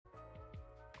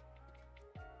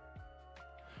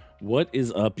What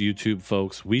is up, YouTube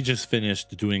folks? We just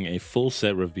finished doing a full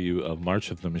set review of March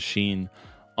of the Machine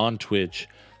on Twitch.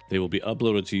 They will be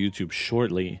uploaded to YouTube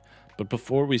shortly. But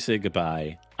before we say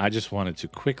goodbye, I just wanted to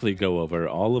quickly go over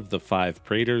all of the 5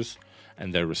 Praetors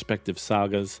and their respective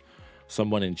sagas.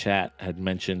 Someone in chat had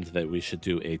mentioned that we should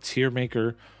do a tier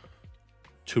maker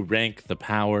to rank the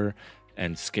power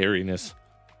and scariness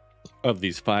of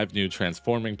these 5 new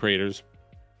transforming Praetors.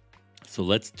 So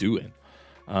let's do it.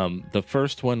 The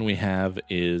first one we have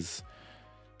is,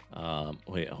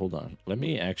 wait, hold on. Let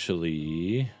me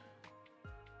actually,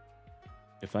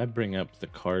 if I bring up the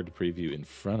card preview in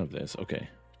front of this, okay,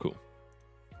 cool.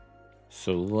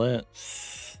 So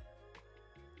let's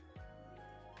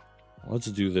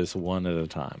do this one at a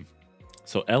time.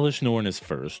 So Elish Norn is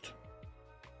first.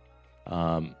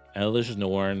 Elish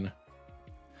Norn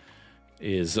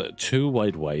is 2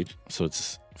 white, so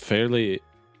it's fairly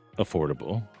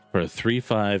affordable. For a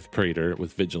 3/5 Praetor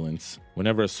with Vigilance,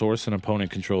 whenever a source an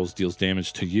opponent controls deals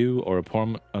damage to you or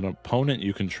an opponent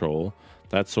you control,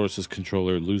 that source's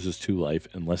controller loses 2 life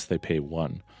unless they pay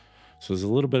 1. So there's a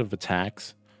little bit of a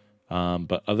tax,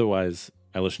 but otherwise,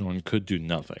 Elish Norn could do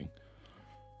nothing.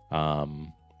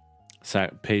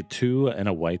 Pay 2 and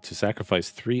a white to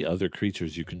sacrifice 3 other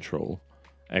creatures you control.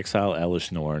 Exile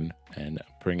Elish Norn and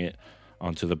bring it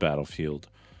onto the battlefield.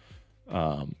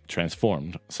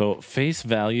 Transformed. So face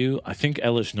value, I think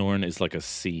Elish Norn is like a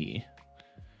C.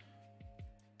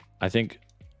 I think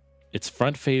its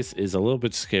front face is a little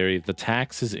bit scary. The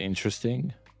tax is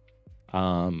interesting,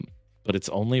 but it's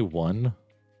only 1.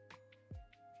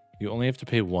 You only have to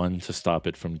pay 1 to stop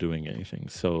it from doing anything.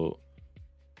 So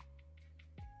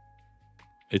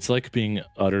it's like being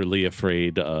utterly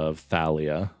afraid of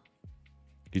Thalia.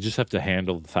 You just have to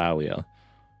handle Thalia.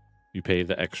 You pay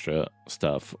the extra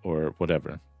stuff or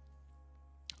whatever.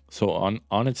 So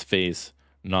on its face,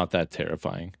 not that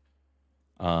terrifying.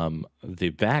 The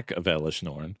back of Elish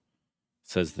Norn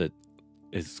says that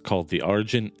it's called the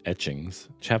Argent Etchings.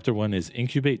 Chapter 1 is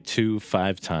incubate 2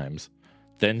 5 times,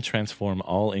 then transform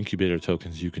all incubator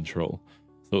tokens you control.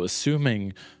 So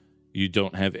assuming you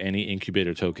don't have any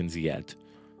incubator tokens yet,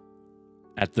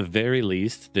 at the very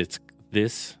least,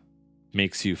 this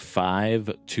makes you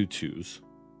 5 2/2s.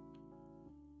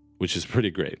 Which is pretty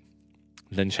great.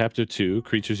 Then chapter 2,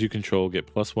 creatures you control get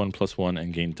 +1/+1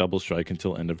 and gain double strike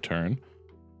until end of turn.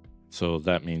 So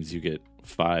that means you get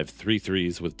 5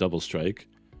 3/3s with double strike.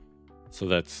 So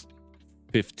that's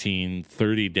 15,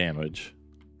 30 damage.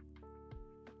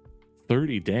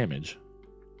 30 damage?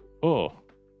 Oh.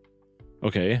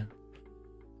 Okay.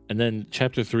 And then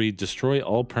chapter 3, destroy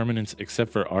all permanents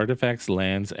except for artifacts,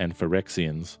 lands, and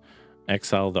Phyrexians.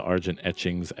 Exile the Argent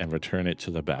Etchings and return it to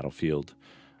the battlefield.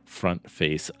 Front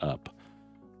face up.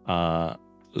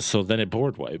 So then it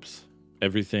board wipes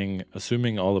everything,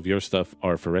 assuming all of your stuff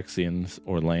are Phyrexians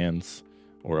or lands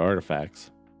or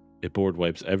artifacts. It board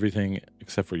wipes everything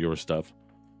except for your stuff.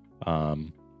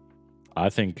 I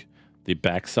think the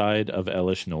backside of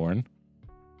Elish Norn,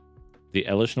 the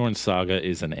Elish Norn saga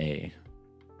is an A.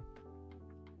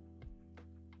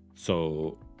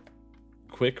 So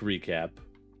quick recap.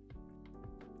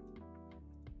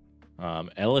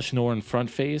 Elish Norn front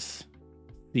face,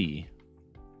 C.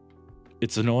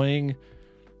 It's annoying.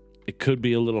 It could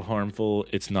be a little harmful.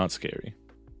 It's not scary.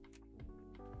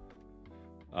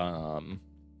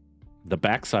 The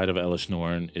backside of Elish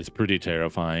Norn is pretty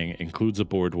terrifying. Includes a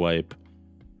board wipe.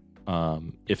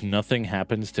 If nothing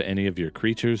happens to any of your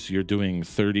creatures, you're doing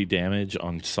 30 damage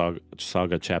on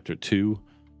Saga Chapter 2.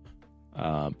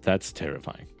 That's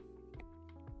terrifying.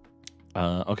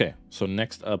 Okay, so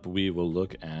next up we will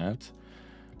look at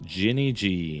Ginny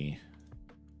G.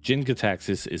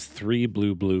 Jin-Gitaxias is 3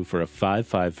 blue for a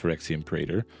 5/5 Phyrexian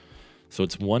Praetor. So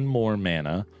it's 1 more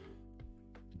mana,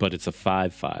 but it's a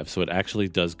 5/5, so it actually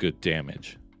does good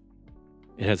damage.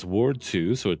 It has Ward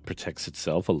 2, so it protects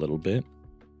itself a little bit.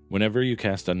 Whenever you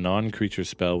cast a non-creature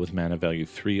spell with mana value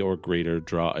 3 or greater,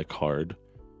 draw a card.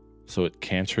 So it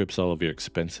cantrips all of your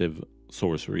expensive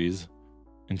sorceries,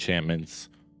 enchantments,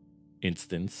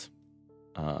 instants,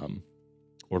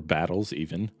 or battles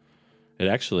even. It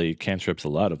actually cantrips a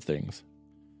lot of things.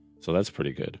 So that's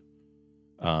pretty good.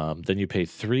 Then you pay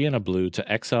 3 and a blue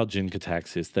to exile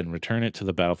Jin-Gitaxias, then return it to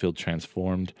the battlefield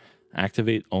transformed.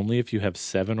 Activate only if you have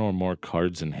 7 or more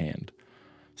cards in hand.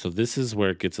 So this is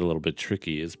where it gets a little bit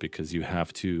tricky, is because you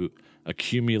have to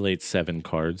accumulate 7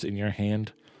 cards in your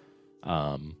hand,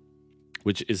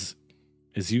 which is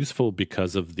useful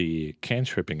because of the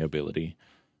cantripping ability.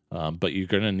 But you're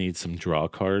going to need some draw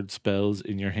card spells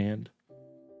in your hand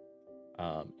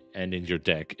and in your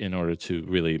deck in order to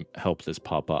really help this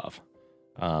pop off.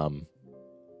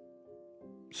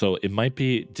 So it might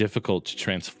be difficult to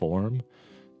transform,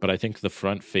 but I think the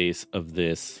front face of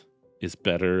this is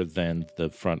better than the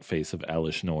front face of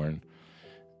Elish Norn.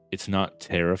 It's not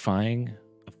terrifying.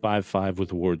 A 5/5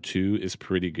 with Ward 2 is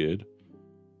pretty good.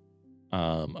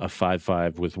 A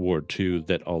 5/5 with Ward 2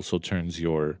 that also turns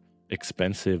your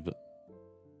expensive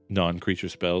non-creature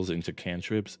spells into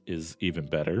cantrips is even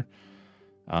better.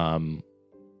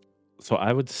 So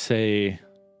I would say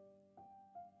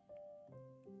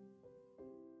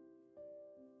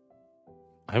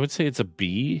it's a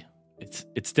B.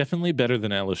 It's definitely better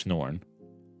than Elish Norn.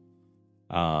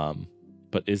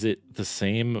 But is it the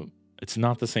same? It's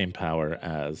not the same power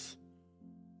as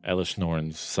Elish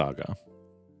Norn's Saga.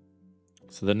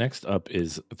 So the next up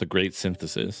is the Great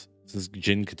Synthesis. This is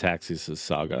Jin Kataxis'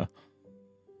 Saga.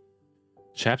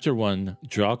 Chapter 1,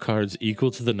 draw cards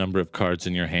equal to the number of cards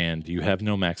in your hand. You have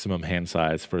no maximum hand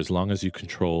size for as long as you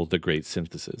control the Great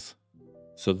Synthesis.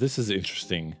 So this is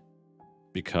interesting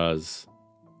because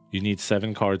you need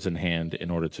 7 cards in hand in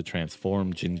order to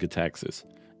transform Jin Kataxis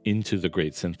into the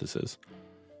Great Synthesis.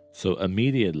 So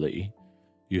immediately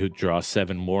you draw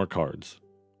 7 more cards.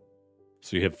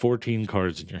 So you have 14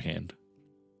 cards in your hand.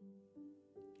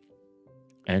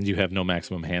 And you have no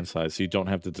maximum hand size, so you don't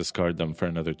have to discard them for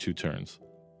another 2 turns.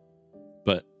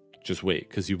 But just wait,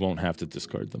 because you won't have to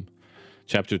discard them.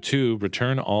 Chapter 2,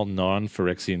 return all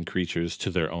non-Phyrexian creatures to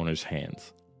their owner's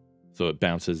hands. So it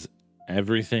bounces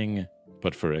everything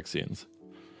but Phyrexians.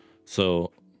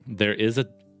 So there is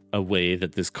a way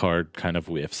that this card kind of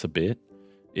whiffs a bit.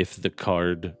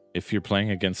 If you're playing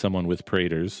against someone with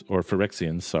Praetors, or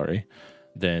Phyrexians, sorry,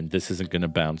 then this isn't going to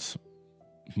bounce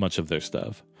much of their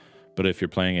stuff. But if you're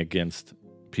playing against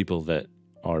people that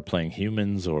are playing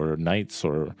humans or knights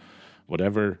or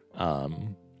whatever,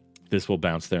 this will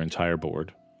bounce their entire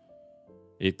board.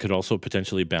 It could also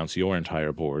potentially bounce your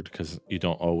entire board because you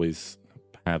don't always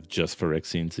have just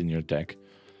Phyrexians in your deck.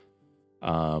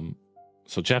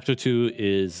 So Chapter 2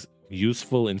 is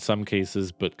useful in some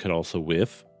cases, but could also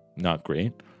whiff. Not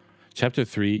great. Chapter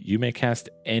 3, you may cast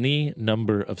any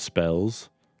number of spells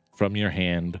from your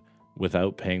hand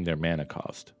without paying their mana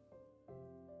cost.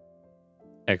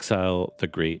 Exile the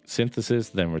Great Synthesis,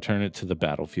 then return it to the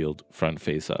battlefield front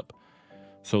face up.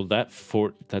 So that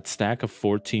stack of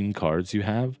 14 cards you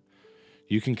have,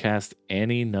 you can cast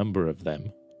any number of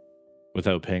them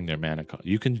without paying their mana cost.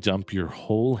 You can dump your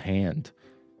whole hand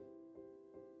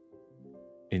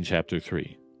in Chapter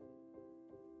 3.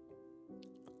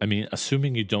 I mean,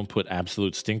 assuming you don't put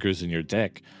absolute stinkers in your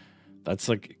deck, that's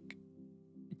like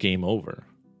game over.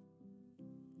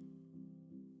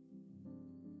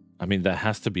 I mean, that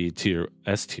has to be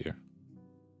S tier.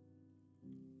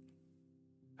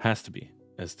 Has to be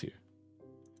S tier.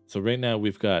 So right now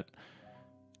we've got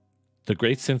the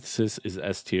Great Synthesis is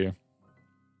S tier.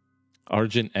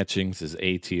 Argent Etchings is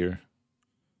A tier.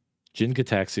 Jin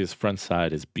Kataxia's front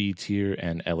side is B tier,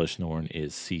 and Elish Norn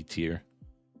is C tier.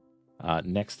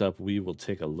 Next up, we will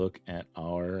take a look at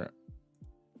our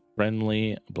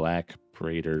friendly black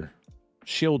Praetor,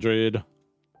 Shieldred.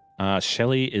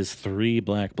 Shelly is 3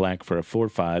 black for a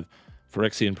 4/5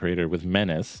 Phyrexian Praetor with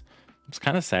Menace. It's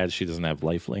kind of sad she doesn't have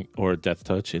Lifelink or Death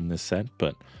Touch in this set,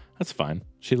 but that's fine.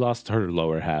 She lost her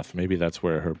lower half. Maybe that's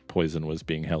where her poison was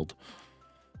being held.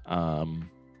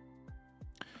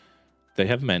 They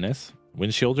have Menace. When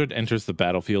Shieldred enters the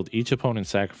battlefield, each opponent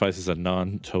sacrifices a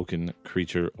non-token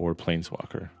creature or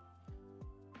planeswalker.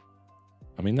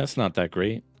 I mean, that's not that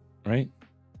great, right?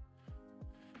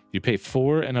 You pay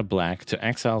 4 and a black to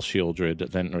exile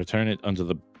Shieldred, then return it onto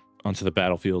the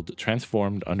battlefield,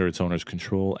 transformed under its owner's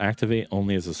control, activate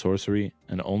only as a sorcery,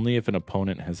 and only if an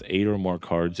opponent has 8 or more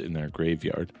cards in their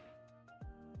graveyard.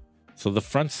 So the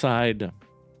front side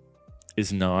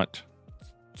is not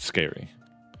scary.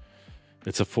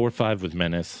 It's a 4/5 with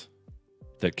Menace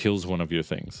that kills one of your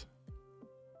things.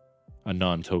 A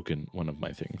non-token one of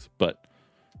my things. But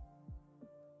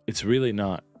it's really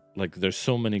not. Like, there's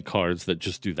so many cards that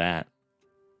just do that.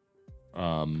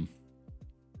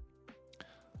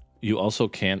 You also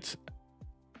can't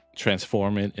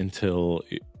transform it until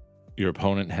your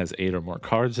opponent has 8 or more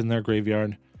cards in their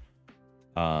graveyard.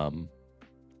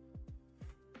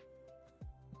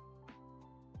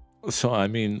 So, I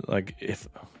mean, like,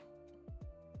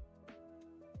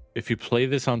 if you play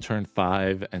this on turn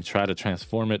 5 and try to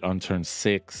transform it on turn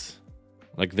 6,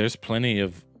 like, there's plenty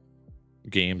of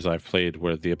games I've played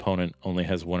where the opponent only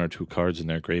has 1 or 2 cards in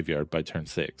their graveyard by turn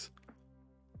 6.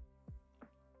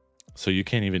 So you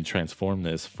can't even transform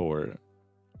this for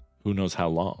who knows how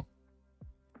long.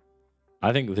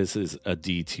 I think this is a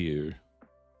D tier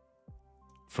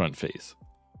front face.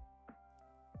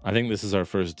 I think this is our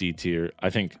first D tier. I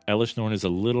think Elish Norn is a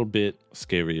little bit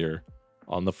scarier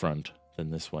on the front than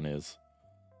this one is.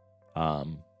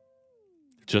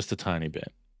 Just a tiny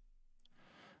bit.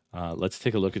 Let's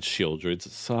take a look at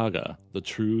Shieldred's Saga, the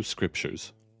True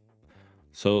Scriptures.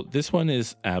 So this one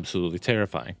is absolutely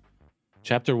terrifying.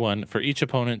 Chapter 1, for each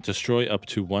opponent, destroy up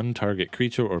to one target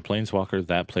creature or planeswalker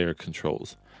that player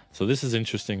controls. So this is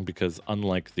interesting because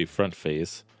unlike the front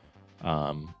phase,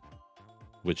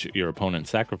 which your opponent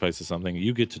sacrifices something,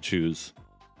 you get to choose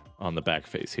on the back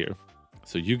phase here.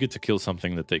 So you get to kill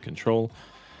something that they control,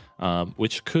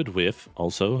 which could whiff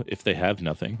also if they have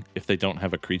nothing. If they don't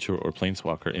have a creature or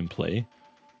planeswalker in play,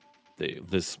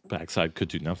 this backside could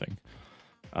do nothing.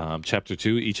 Chapter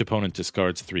 2, each opponent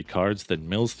discards 3 cards, then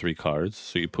mills 3 cards,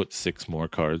 so you put 6 more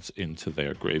cards into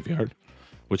their graveyard,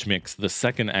 which makes the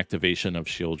second activation of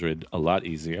Shieldred a lot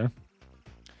easier.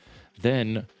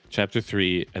 Then, Chapter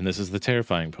 3, and this is the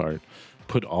terrifying part,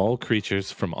 put all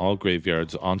creatures from all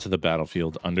graveyards onto the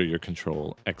battlefield under your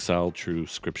control, exile True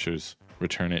Scriptures,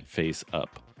 return it face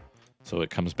up. So it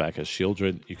comes back as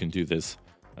Shieldred. You can do this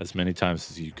as many times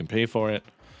as you can pay for it.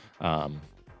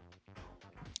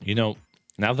 You know,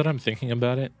 now that I'm thinking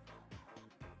about it,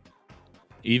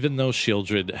 even though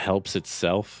Shieldred helps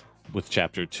itself with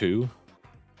Chapter 2,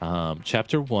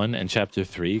 Chapter 1 and Chapter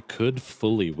 3 could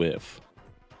fully whiff.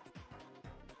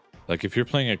 Like, if you're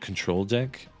playing a control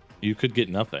deck, you could get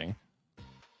nothing.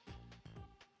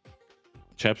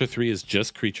 Chapter 3 is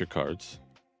just creature cards.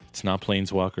 It's not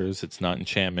planeswalkers, it's not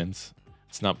enchantments,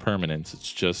 it's not permanents,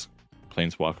 it's just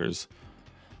planeswalkers.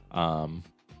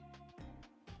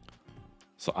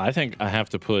 So I think I have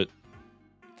to put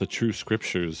the True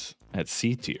Scriptures at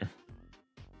C tier.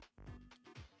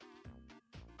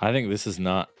 I think this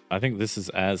is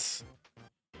as,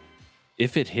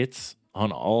 if it hits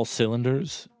on all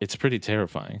cylinders, it's pretty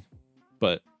terrifying,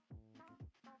 but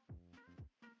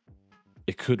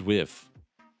it could whiff.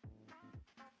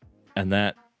 And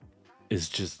that is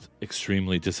just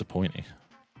extremely disappointing.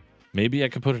 Maybe I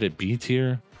could put it at B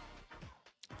tier.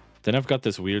 Then I've got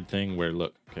this weird thing where,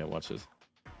 look, okay, watch this.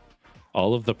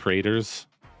 All of the Praetors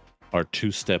are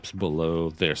 2 steps below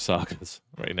their sagas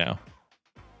right now.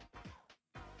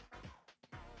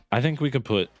 I think we can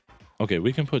put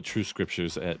True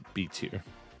Scriptures at B tier.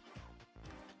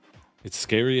 It's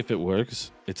scary if it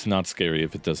works. It's not scary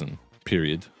if it doesn't,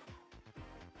 period.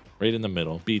 Right in the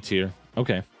middle, B tier.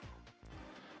 Okay.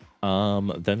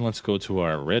 Then let's go to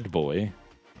our red boy.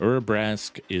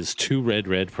 Urabrask is 2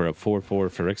 red for a 4/4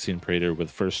 Phyrexian Praetor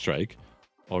with first strike.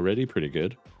 Already pretty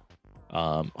good.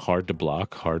 Hard to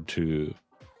block, hard to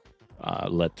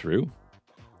let through.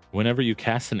 Whenever you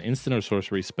cast an instant or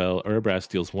sorcery spell, Urabrask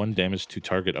deals 1 damage to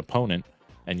target opponent,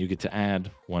 and you get to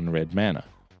add 1 red mana.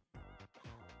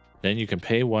 Then you can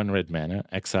pay 1 red mana,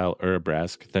 exile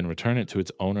Urabrask, then return it to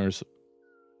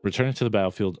the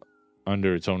battlefield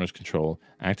under its owner's control.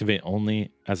 Activate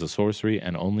only as a sorcery,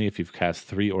 and only if you've cast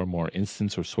 3 or more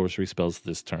instants or sorcery spells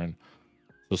this turn.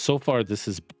 So far, this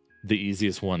is the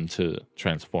easiest one to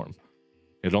transform.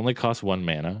 It only costs 1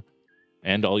 mana,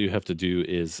 and all you have to do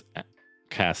is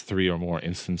cast 3 or more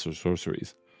instants or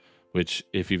sorceries, which,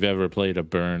 if you've ever played a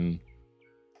burn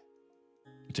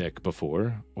deck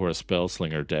before, or a spell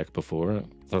slinger deck before,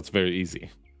 that's very easy.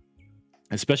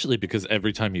 Especially because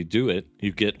every time you do it,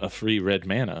 you get a free red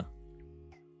mana.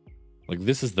 Like,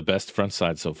 this is the best front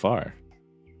side so far.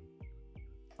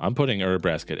 I'm putting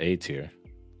Urabrask at A tier.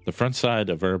 The front side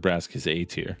of Urabrask is A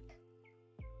tier.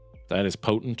 That is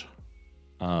potent.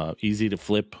 Easy to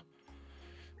flip.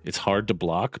 It's hard to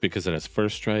block because it has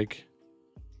first strike.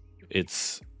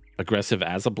 It's aggressive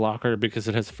as a blocker because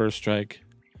it has first strike.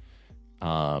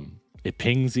 It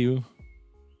pings you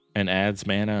and adds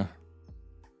mana.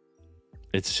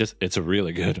 It's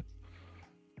really good.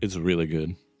 It's really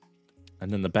good.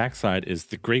 And then the backside is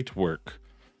the Great Work.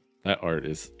 That art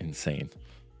is insane.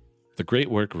 The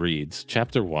Great Work reads,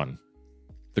 Chapter 1.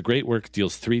 The Great Work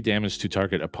deals 3 damage to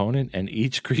target opponent and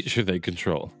each creature they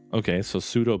control. Okay, so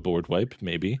pseudo board wipe,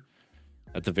 maybe.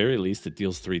 At the very least, it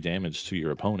deals 3 damage to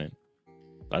your opponent.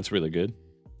 That's really good.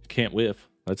 Can't whiff.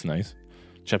 That's nice.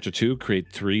 Chapter 2,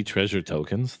 create 3 treasure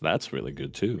tokens. That's really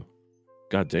good too.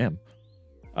 God damn.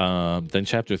 Then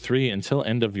Chapter 3, until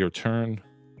end of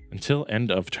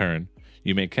turn,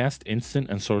 you may cast instant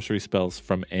and sorcery spells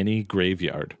from any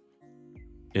graveyard.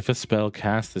 If a spell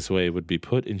cast this way would be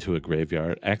put into a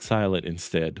graveyard, exile it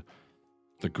instead.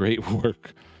 The Great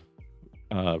Work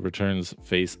returns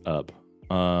face up.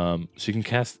 So you can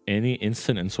cast any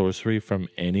instant and sorcery from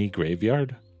any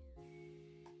graveyard?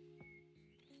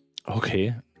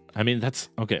 Okay. I mean, that's...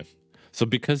 Okay. So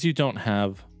because you don't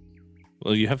have...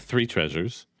 Well, you have 3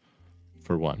 treasures.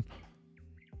 for 1.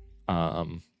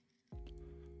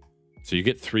 So you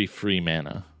get 3 free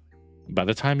mana. By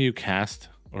the time you cast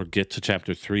or get to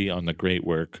chapter 3 on the Great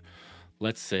Work,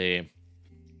 let's say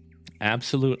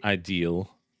absolute ideal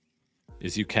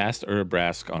is you cast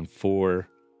Urabrask on 4,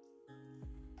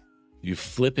 you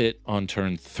flip it on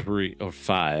turn 3 or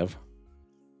 5,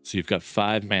 so you've got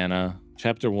 5 mana.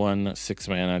 Chapter 1, 6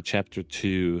 mana. Chapter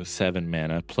 2, 7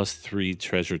 mana, plus 3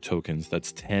 treasure tokens.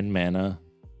 That's 10 mana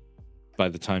by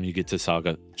the time you get to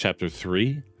Saga Chapter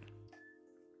 3.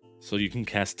 So you can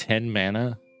cast 10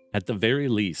 mana, at the very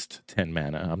least 10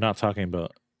 mana. I'm not talking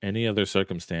about any other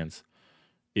circumstance.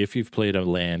 If you've played a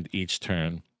land each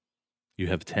turn, you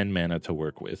have 10 mana to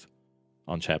work with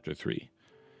on Chapter 3.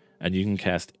 And you can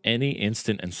cast any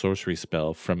instant and sorcery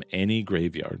spell from any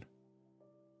graveyard.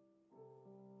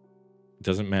 It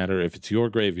doesn't matter if it's your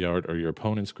graveyard or your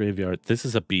opponent's graveyard. This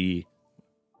is a B.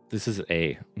 This is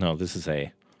A. No, this is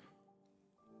A.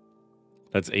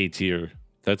 That's A tier.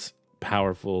 That's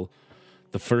powerful.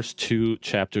 The first 2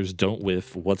 chapters don't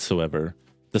whiff whatsoever.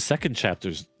 The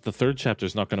third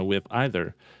chapter's not going to whiff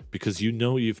either, because you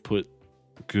know you've put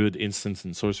good instants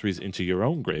and sorceries into your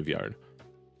own graveyard.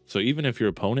 So even if your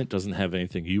opponent doesn't have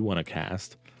anything you want to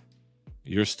cast,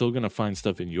 you're still going to find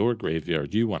stuff in your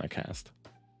graveyard you want to cast.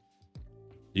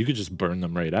 You could just burn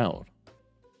them right out.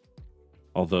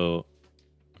 Although,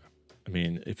 I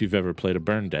mean, if you've ever played a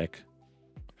burn deck,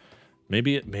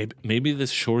 maybe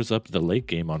this shores up the late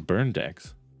game on burn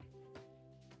decks.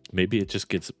 Maybe it just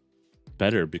gets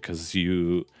better because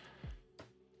you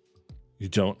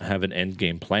don't have an end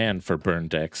game plan for burn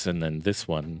decks, and then this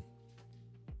one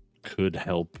could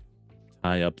help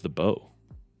tie up the bow.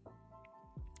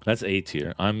 That's A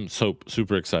tier. I'm so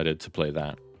super excited to play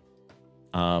that.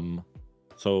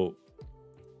 So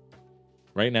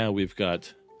right now we've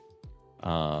got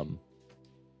what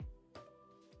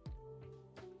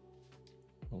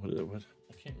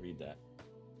I can't read that.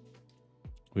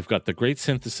 We've got the Great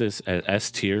Synthesis at S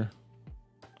tier.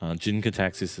 Jin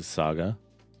Kataxis' Saga.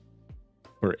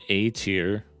 For A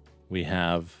tier, we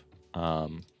have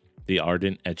the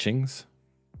Ardent Etchings,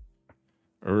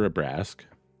 Urabrask,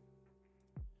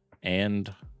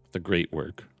 and the Great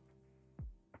Work.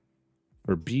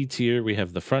 For B tier, we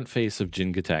have the Front Face of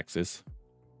Jin Kataxis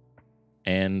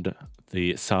and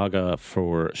the Saga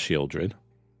for Sheoldred.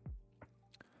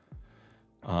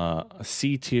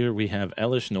 C tier, we have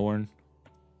Elish Norn,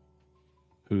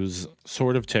 who's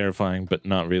sort of terrifying, but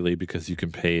not really, because you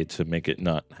can pay to make it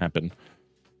not happen,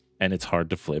 and it's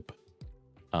hard to flip.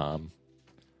 And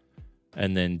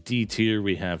then D tier,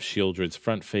 we have Sheoldred's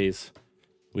Front Face,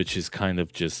 which is kind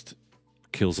of just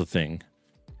kills a thing.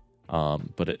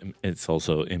 But it's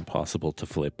also impossible to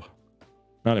flip.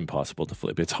 Not impossible to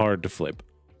flip. It's hard to flip.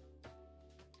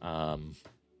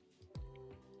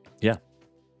 Yeah.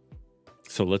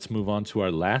 So let's move on to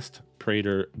our last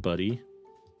Praetor buddy,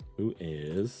 who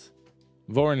is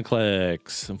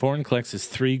Vorinclex. Vorinclex is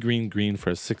 3 green for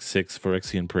a 6/6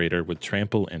 Phyrexian Praetor with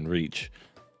Trample and Reach.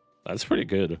 That's pretty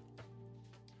good.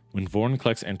 When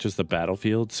Vorinclex enters the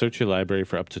battlefield, search your library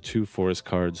for up to 2 forest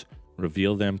cards,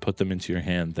 reveal them, put them into your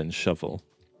hand, then shuffle.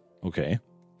 Okay.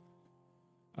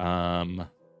 And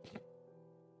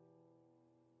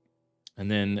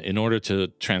then in order to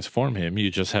transform him, you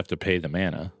just have to pay the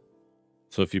mana.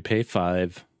 So if you pay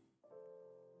 5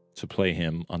 to play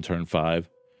him on turn 5,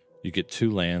 you get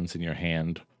 2 lands in your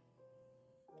hand.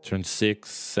 Turn 6,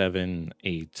 7,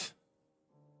 8.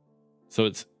 So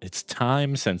it's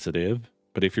time sensitive,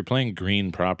 but if you're playing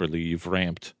green properly, you've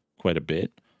ramped quite a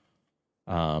bit.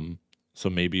 So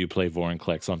maybe you play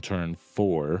Vorinclex on turn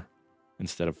 4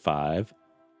 instead of 5,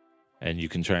 and you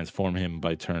can transform him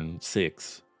by turn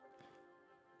 6.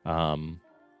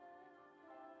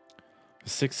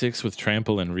 6/6 with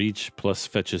Trample and Reach plus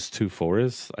fetches 2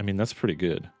 forests. I mean, that's pretty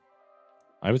good.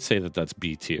 I would say that that's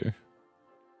B tier.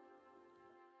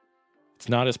 It's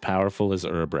not as powerful as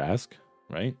Urabrask,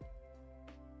 right?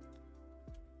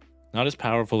 Not as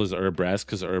powerful as Urabrask,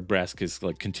 because Urabrask is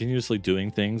like continuously doing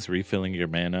things, refilling your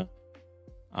mana.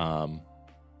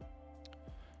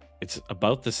 It's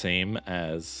about the same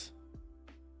as...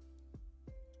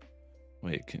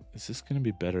 Wait, is this going to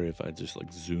be better if I just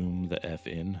like zoom the F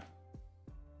in?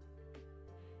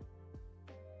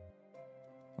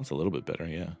 That's a little bit better,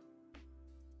 yeah.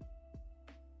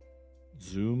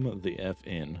 Zoom the F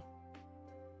in.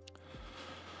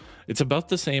 It's about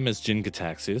the same as Jin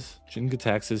Kataxis. Jin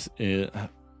Kataxis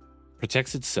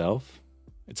protects itself.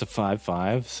 It's a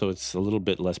 5/5, so it's a little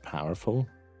bit less powerful,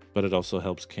 but it also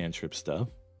helps cantrip stuff.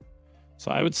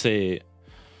 So I would say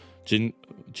Jin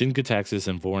Kataxis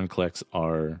and Vorinclex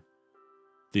are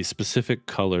the specific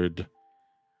colored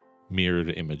mirrored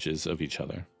images of each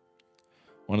other.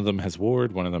 One of them has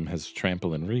ward, one of them has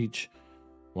trample and reach,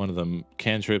 one of them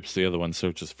cantrips, the other one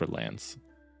searches for lands.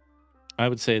 I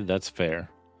would say that's fair.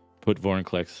 Put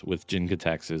Vorinclex with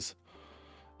Jin-Gitaxias.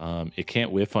 It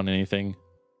can't whiff on anything.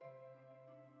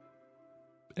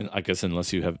 And I guess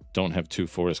unless you don't have 2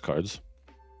 forest cards.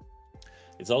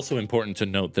 It's also important to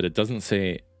note that it doesn't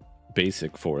say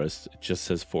basic forest. It just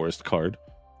says forest card.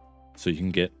 So you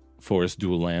can get forest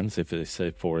dual lands if they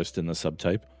say forest in the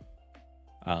subtype.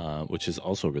 Which is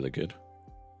also really good.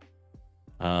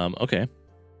 Okay.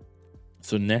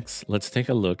 So next, let's take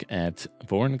a look at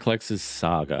Vorinclex's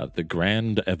Saga, the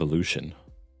Grand Evolution.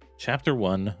 Chapter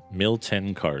 1, mill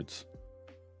 10 cards.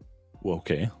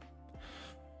 Okay.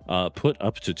 Put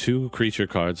up to 2 creature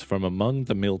cards from among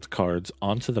the milled cards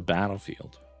onto the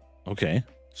battlefield. Okay.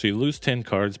 So you lose 10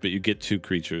 cards, but you get 2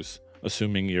 creatures,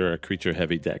 assuming you're a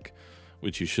creature-heavy deck,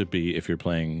 which you should be if you're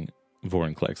playing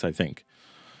Vorinclex, I think.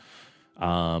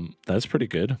 That's pretty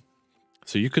good.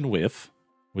 So you can whiff,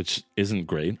 which isn't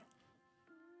great.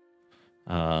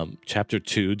 Chapter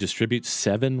 2, distribute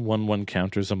 7 1/1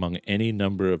 counters among any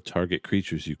number of target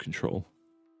creatures you control.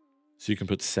 So you can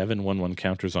put 7 1/1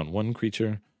 counters on 1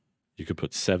 creature. You could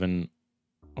put 7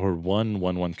 or 1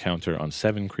 1/1 counter on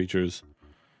 7 creatures.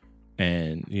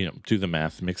 And, you know, do the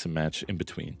math, mix and match in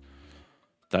between.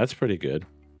 That's pretty good.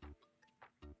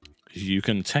 You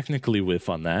can technically whiff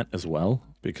on that as well,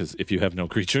 because if you have no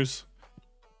creatures,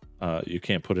 you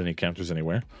can't put any counters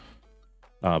anywhere.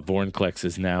 Vorinclex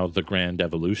is now the Grand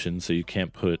Evolution, so you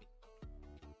can't put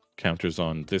counters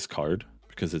on this card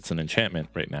because it's an enchantment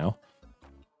right now.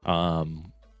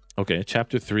 Okay,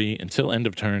 Chapter 3. Until end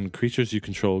of turn, creatures you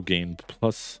control gain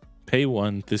plus pay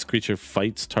 1. This creature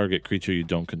fights target creature you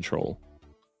don't control.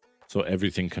 So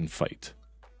everything can fight.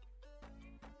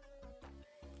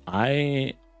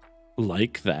 I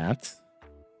like that.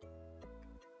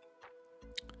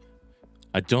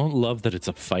 I don't love that it's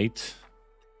a fight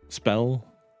spell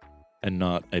and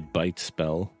not a bite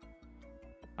spell.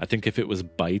 I think if it was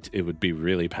bite, it would be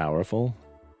really powerful.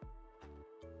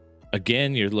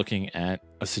 Again, you're looking at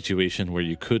a situation where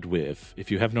you could whiff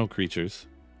if you have no creatures.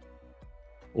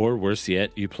 Or worse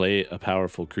yet, you play a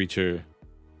powerful creature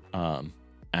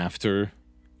after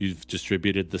you've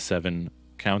distributed the 7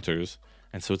 counters,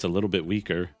 and so it's a little bit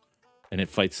weaker, and it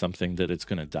fights something that it's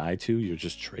going to die to. You're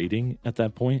just trading at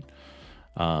that point.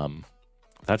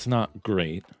 That's not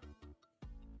great.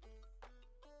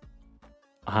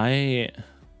 I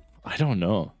don't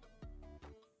know.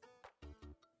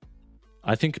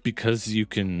 I think because you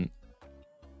can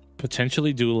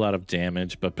potentially do a lot of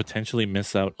damage, but potentially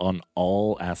miss out on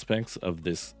all aspects of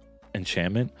this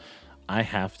enchantment, I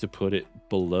have to put it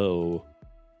below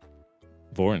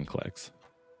Vorinclex.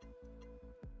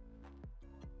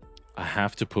 I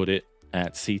have to put it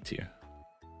at C tier.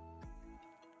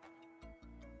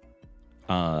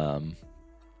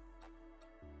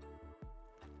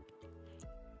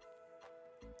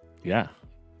 Yeah.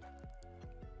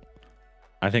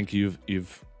 I think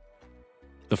you've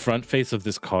the front face of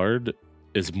this card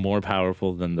is more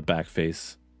powerful than the back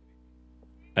face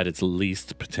at its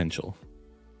least potential.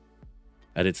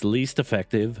 At its least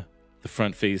effective, the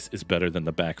front face is better than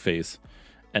the back face,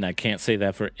 and I can't say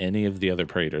that for any of the other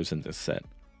Praetors in this set.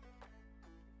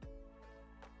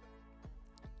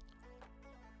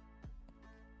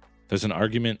 There's an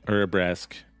argument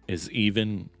Urabrask is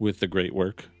even with the great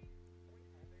work.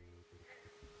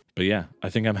 But yeah, I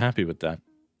think I'm happy with that.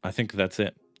 I think that's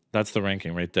it. That's the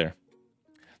ranking right there.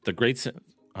 The great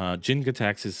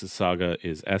Jin-Gitaxias' Saga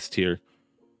is S tier.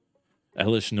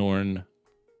 Elish Norn,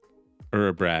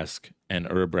 Urabrask, and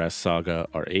Urabrask Saga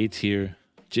are A tier.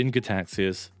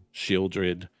 Jin-Gitaxias,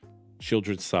 Shieldred,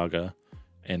 Shieldred Saga,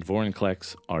 and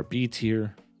Vorinclex are B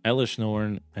tier. Elish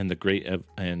Norn and the Great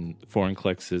and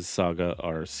Vorinclex's Saga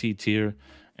are C tier,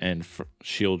 and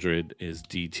Shieldred is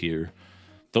D tier.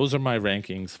 Those are my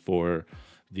rankings for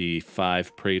the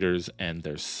 5 Praetors and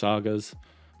their sagas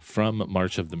from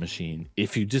March of the Machine.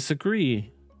 If you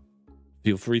disagree,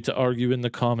 feel free to argue in the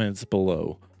comments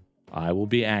below. I will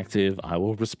be active. I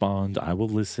will respond. I will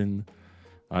listen.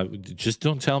 Just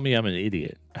don't tell me I'm an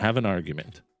idiot. Have an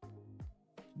argument.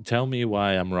 Tell me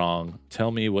why I'm wrong.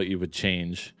 Tell me what you would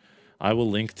change. I will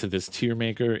link to this tier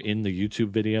maker in the YouTube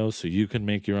video so you can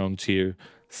make your own tier.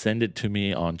 Send it to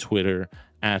me on Twitter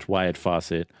at Wyatt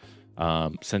Fawcett.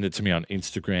 Send it to me on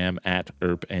Instagram at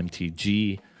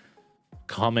EarpMTG.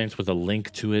 Comment with a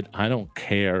link to it. I don't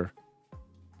care.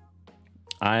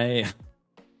 I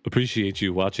appreciate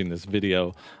you watching this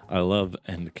video. I love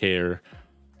and care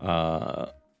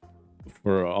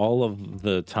for all of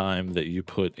the time that you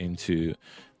put into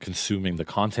consuming the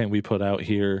content we put out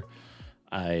here.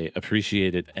 I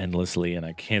appreciate it endlessly, and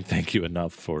I can't thank you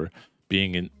enough for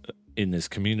being in this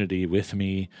community with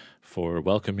me, for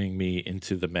welcoming me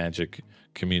into the Magic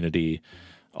community.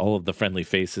 All of the friendly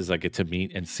faces I get to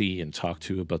meet and see and talk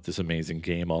to about this amazing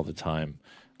game all the time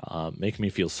make me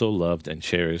feel so loved and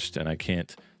cherished, and I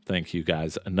can't thank you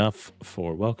guys enough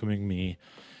for welcoming me.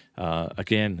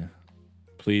 Again,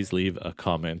 please leave a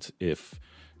comment if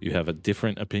you have a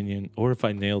different opinion or if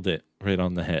I nailed it right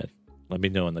on the head. Let me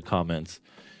know in the comments.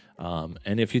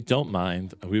 And if you don't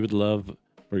mind, we would love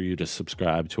for you to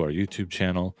subscribe to our YouTube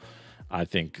channel. I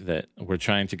think that we're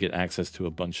trying to get access to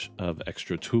a bunch of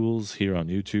extra tools here on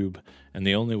YouTube, and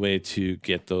the only way to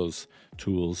get those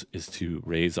tools is to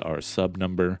raise our sub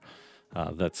number.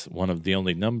 That's one of the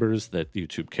only numbers that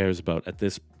YouTube cares about at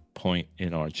this point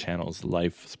in our channel's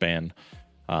lifespan.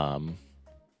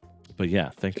 But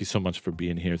yeah, thank you so much for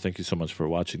being here. Thank you so much for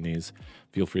watching these.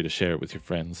 Feel free to share it with your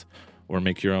friends or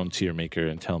make your own tier maker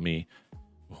and tell me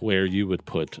where you would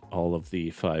put all of the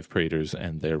 5 Praetors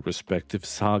and their respective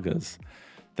sagas.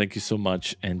 Thank you so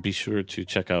much, and be sure to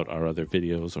check out our other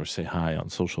videos or say hi on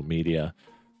social media.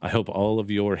 I hope all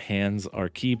of your hands are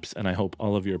keeps, and I hope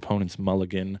all of your opponents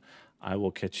mulligan. I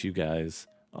will catch you guys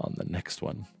on the next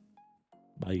one.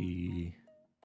 Bye.